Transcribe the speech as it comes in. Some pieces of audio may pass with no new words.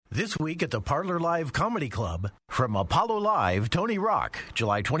This week at the Parlor Live Comedy Club, from Apollo Live, Tony Rock,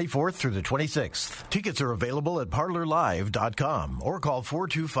 July 24th through the 26th. Tickets are available at parlorlive.com or call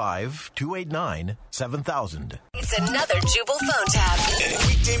 425-289-7000. It's another Jubal phone tap.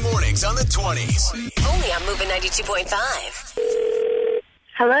 Weekday mornings on the 20s. Only on Moving 92.5.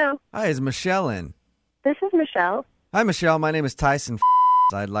 Hello. Hi, is Michelle in? This is Michelle. Hi, Michelle. My name is Tyson.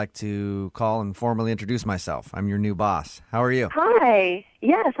 I'd like to call and formally introduce myself. I'm your new boss. How are you? Hi.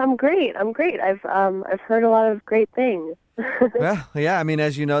 Yes, I'm great. I've heard a lot of great things. Well, yeah. I mean,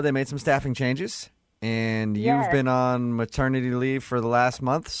 as you know, they made some staffing changes, and you've been on maternity leave for the last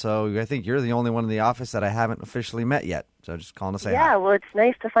month. So I think you're the only one in the office that I haven't officially met yet. So just calling to say hi. Yeah. Well, it's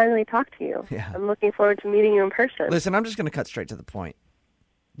nice to finally talk to you. Yeah. I'm looking forward to meeting you in person. Listen, I'm just going to cut straight to the point.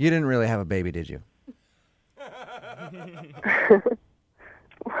 You didn't really have a baby, did you?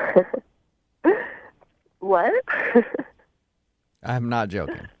 What? I'm not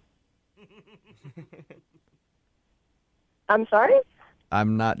joking. I'm sorry?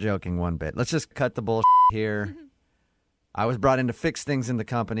 I'm not joking one bit. Let's just cut the bullshit here. I was brought in to fix things in the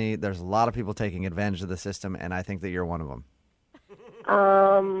company. There's a lot of people taking advantage of the system, and I think that you're one of them.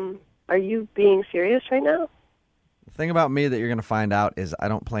 Are you being serious right now? The thing about me that you're going to find out is I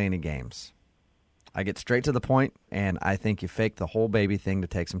don't play any games. I get straight to the point, and I think you faked the whole baby thing to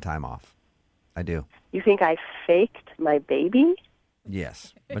take some time off. I do. You think I faked my baby?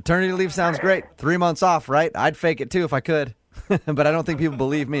 Yes. Maternity leave sounds great. 3 months off, right? I'd fake it too if I could. But I don't think people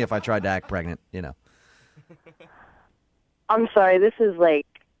believe me if I tried to act pregnant, you know. I'm sorry. This is like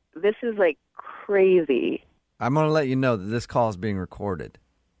crazy. I'm going to let you know that this call is being recorded.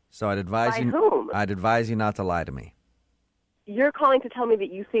 So I'd advise By whom? I'd advise you not to lie to me. You're calling to tell me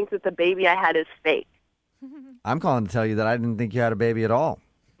that you think that the baby I had is fake. I'm calling to tell you that I didn't think you had a baby at all.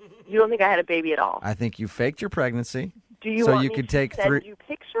 You don't think I had a baby at all? I think you faked your pregnancy. Do you so want you me could to take send you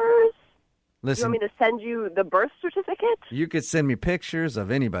pictures? Listen, Do you want me to send you the birth certificate? You could send me pictures of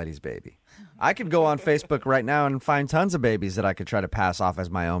anybody's baby. I could go on Facebook right now and find tons of babies that I could try to pass off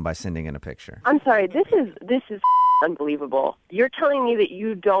as my own by sending in a picture. I'm sorry. This is unbelievable. You're telling me that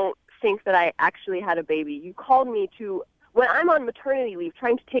you don't think that I actually had a baby. You called me to, when I'm on maternity leave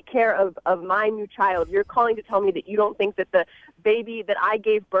trying to take care of my new child, you're calling to tell me that you don't think that the baby that I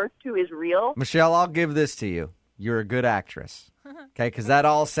gave birth to is real? Michelle, I'll give this to you. You're a good actress. Okay, because that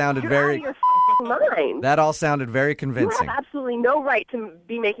all sounded You're very... out of your mind. That all sounded very convincing. You have absolutely no right to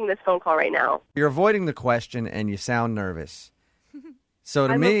be making this phone call right now. You're avoiding the question and you sound nervous. So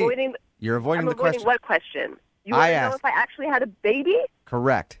to I'm me, avoiding, you're avoiding the question. What question? You want to know asked. if I actually had a baby?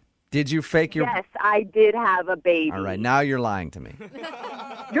 Correct. Did you fake your... Yes, I did have a baby. All right, now you're lying to me.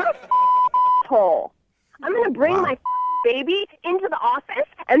 You're a asshole. I'm going to bring my baby into the office,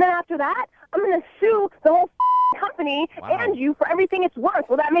 and then after that, I'm going to sue the whole company and you for everything it's worth.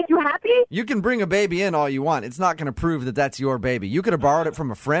 Will that make you happy? You can bring a baby in all you want. It's not going to prove that that's your baby. You could have borrowed it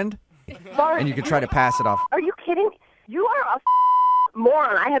from a friend, and you could try to pass it off. Are you kidding? You are a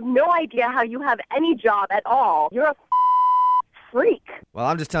moron. I have no idea how you have any job at all. You're a freak. Well,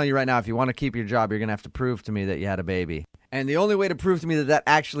 I'm just telling you right now, if you want to keep your job, you're going to have to prove to me that you had a baby. And the only way to prove to me that that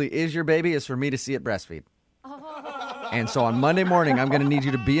actually is your baby is for me to see it breastfeed. And so on Monday morning, I'm going to need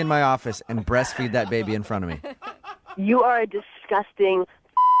you to be in my office and breastfeed that baby in front of me. You are a disgusting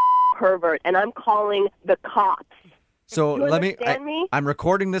pervert, and I'm calling the cops. So you let me, understand me? I'm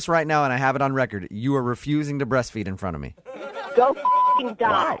recording this right now, and I have it on record. You are refusing to breastfeed in front of me. Go f***ing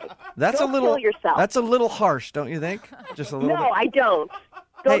die. That's Go a little. kill yourself. That's a little harsh, don't you think? Just a little. No, bit. I don't.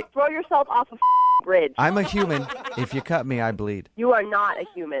 Go throw yourself off a bridge. I'm a human. If you cut me, I bleed. You are not a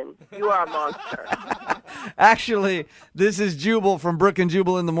human. You are a monster. Actually, this is Jubal from Brook and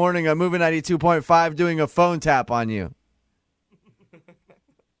Jubal in the Morning. I'm Moving 92.5 doing a phone tap on you.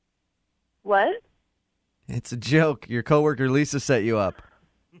 What? It's a joke. Your coworker Lisa set you up.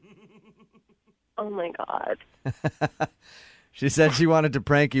 Oh, my God. She said she wanted to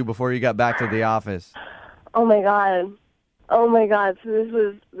prank you before you got back to the office. Oh, my God. Oh, my God. So this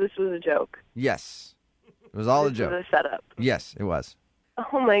was a joke. Yes. It was all a joke. This was a setup. Yes, it was.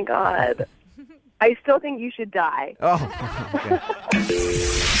 Oh, my God. I still think you should die. Oh, okay.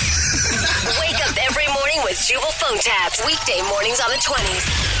 Wake up every morning with Jubal phone taps. Weekday mornings on the 20s.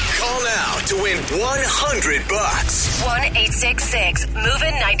 Call now to win $100.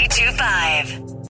 1-866-MOVIN-925.